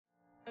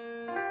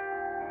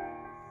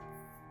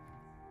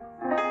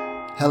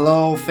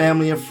Hello,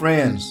 family and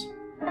friends,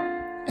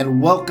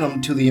 and welcome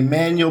to the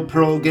Emmanuel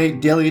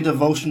Pearlgate Daily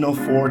Devotional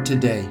for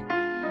today.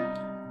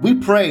 We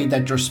pray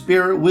that your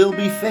spirit will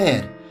be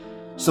fed,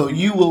 so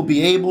you will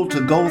be able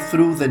to go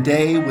through the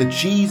day with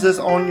Jesus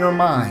on your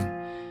mind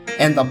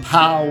and the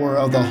power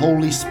of the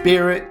Holy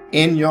Spirit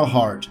in your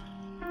heart.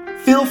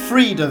 Feel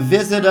free to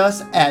visit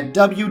us at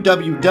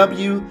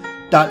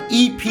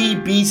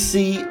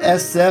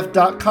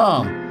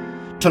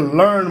www.epbcsf.com to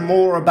learn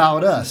more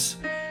about us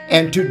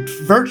and to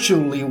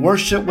virtually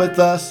worship with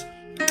us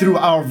through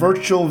our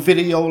virtual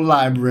video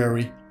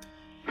library.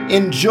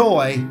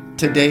 Enjoy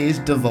today's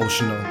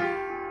devotional.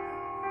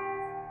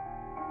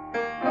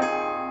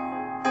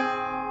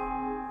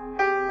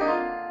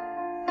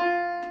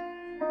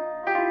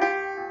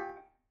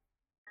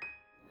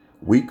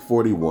 Week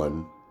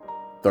 41,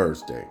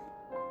 Thursday.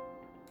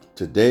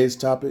 Today's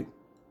topic,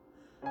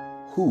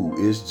 who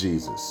is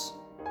Jesus?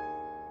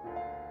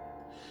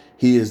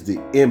 He is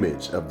the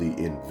image of the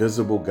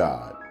invisible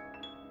God,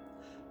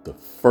 the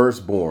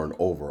firstborn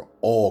over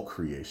all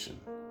creation.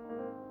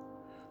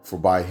 For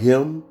by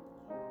him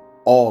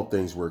all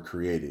things were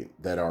created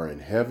that are in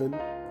heaven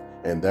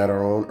and that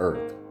are on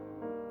earth,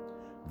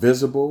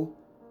 visible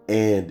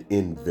and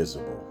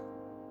invisible,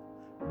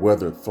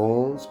 whether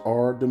thrones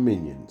or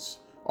dominions,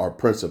 or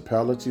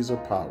principalities or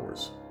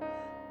powers.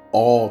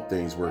 All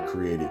things were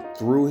created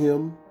through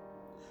him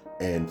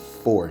and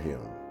for him.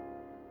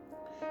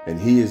 And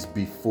he is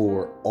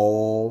before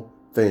all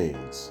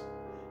things,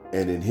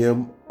 and in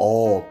him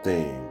all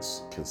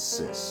things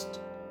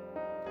consist.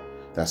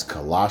 That's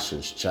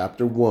Colossians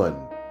chapter 1,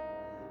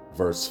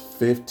 verse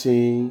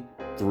 15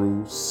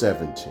 through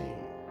 17.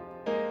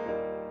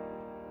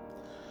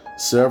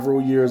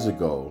 Several years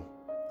ago,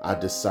 I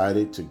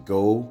decided to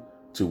go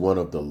to one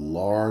of the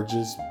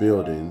largest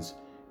buildings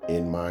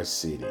in my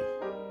city.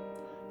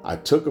 I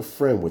took a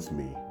friend with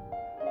me,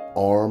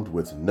 armed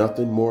with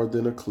nothing more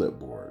than a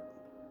clipboard,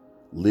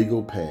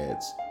 legal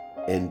pads,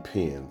 and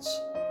pens,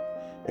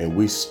 and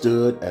we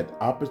stood at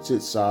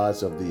opposite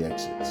sides of the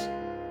exits.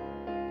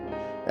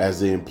 As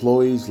the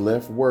employees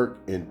left work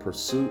in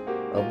pursuit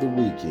of the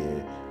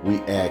weekend,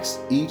 we asked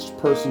each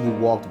person who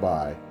walked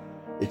by,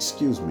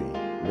 "Excuse me,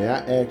 may I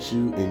ask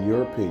you, in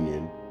your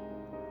opinion,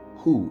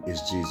 who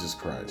is Jesus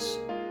Christ?"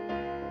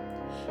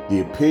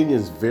 The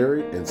opinions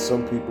varied, and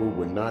some people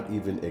would not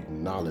even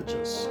acknowledge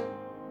us.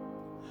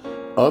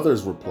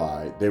 Others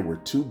replied they were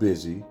too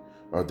busy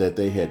or that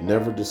they had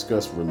never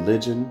discussed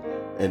religion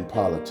and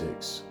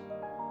politics.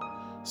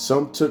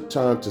 Some took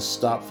time to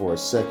stop for a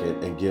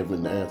second and give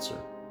an answer.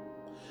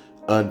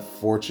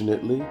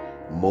 Unfortunately,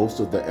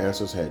 most of the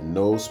answers had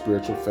no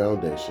spiritual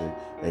foundation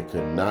and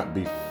could not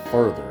be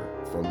further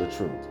from the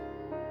truth.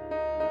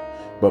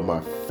 But my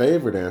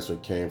favorite answer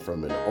came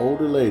from an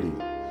older lady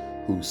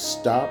who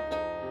stopped,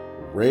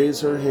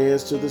 raised her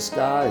hands to the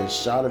sky, and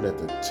shouted at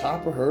the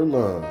top of her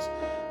lungs,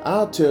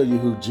 "I'll tell you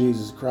who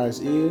Jesus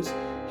Christ is.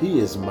 He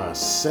is my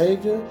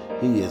Savior,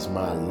 He is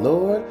my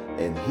Lord,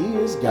 and He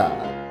is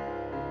God."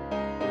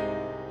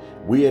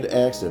 We had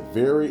asked a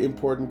very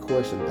important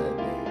question that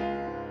day.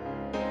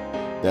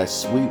 That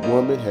sweet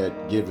woman had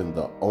given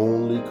the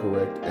only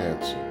correct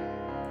answer.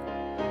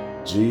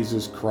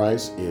 Jesus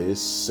Christ is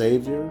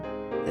Savior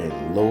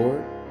and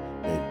Lord,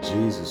 and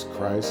Jesus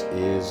Christ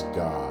is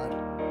God.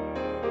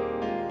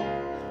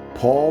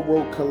 Paul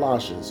wrote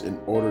Colossians in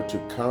order to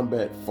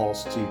combat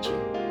false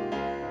teaching.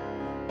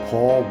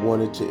 Paul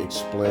wanted to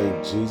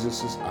explain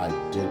Jesus'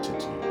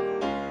 identity.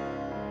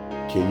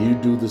 Can you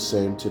do the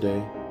same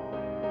today?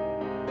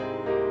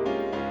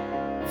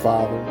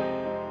 Father,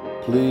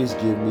 please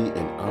give me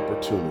an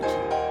opportunity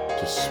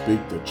to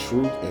speak the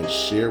truth and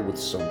share with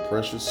some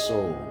precious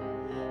soul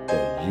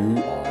that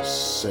you are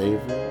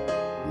Savior,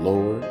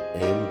 Lord,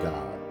 and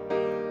God.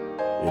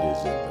 It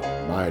is in the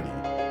mighty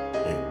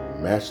and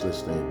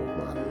matchless name of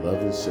my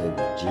loving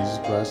Savior, Jesus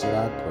Christ, that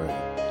I pray.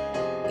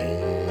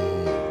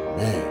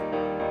 Amen.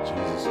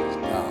 Jesus is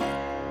God.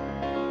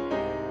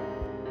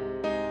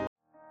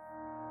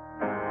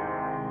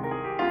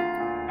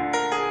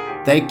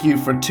 Thank you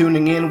for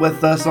tuning in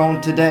with us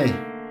on today.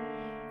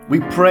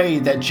 We pray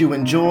that you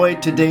enjoyed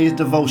today's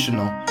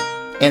devotional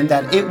and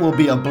that it will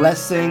be a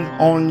blessing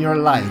on your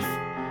life.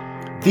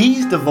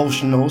 These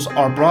devotionals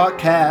are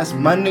broadcast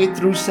Monday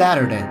through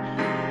Saturday,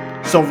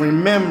 so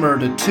remember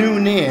to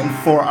tune in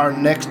for our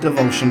next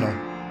devotional.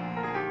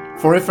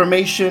 For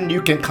information,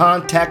 you can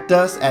contact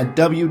us at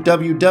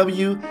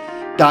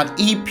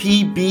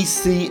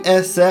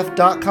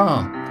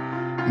www.epbcsf.com.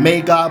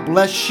 May God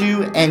bless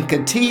you and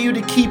continue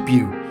to keep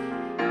you.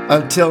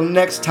 Until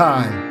next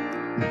time,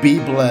 be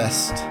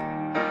blessed.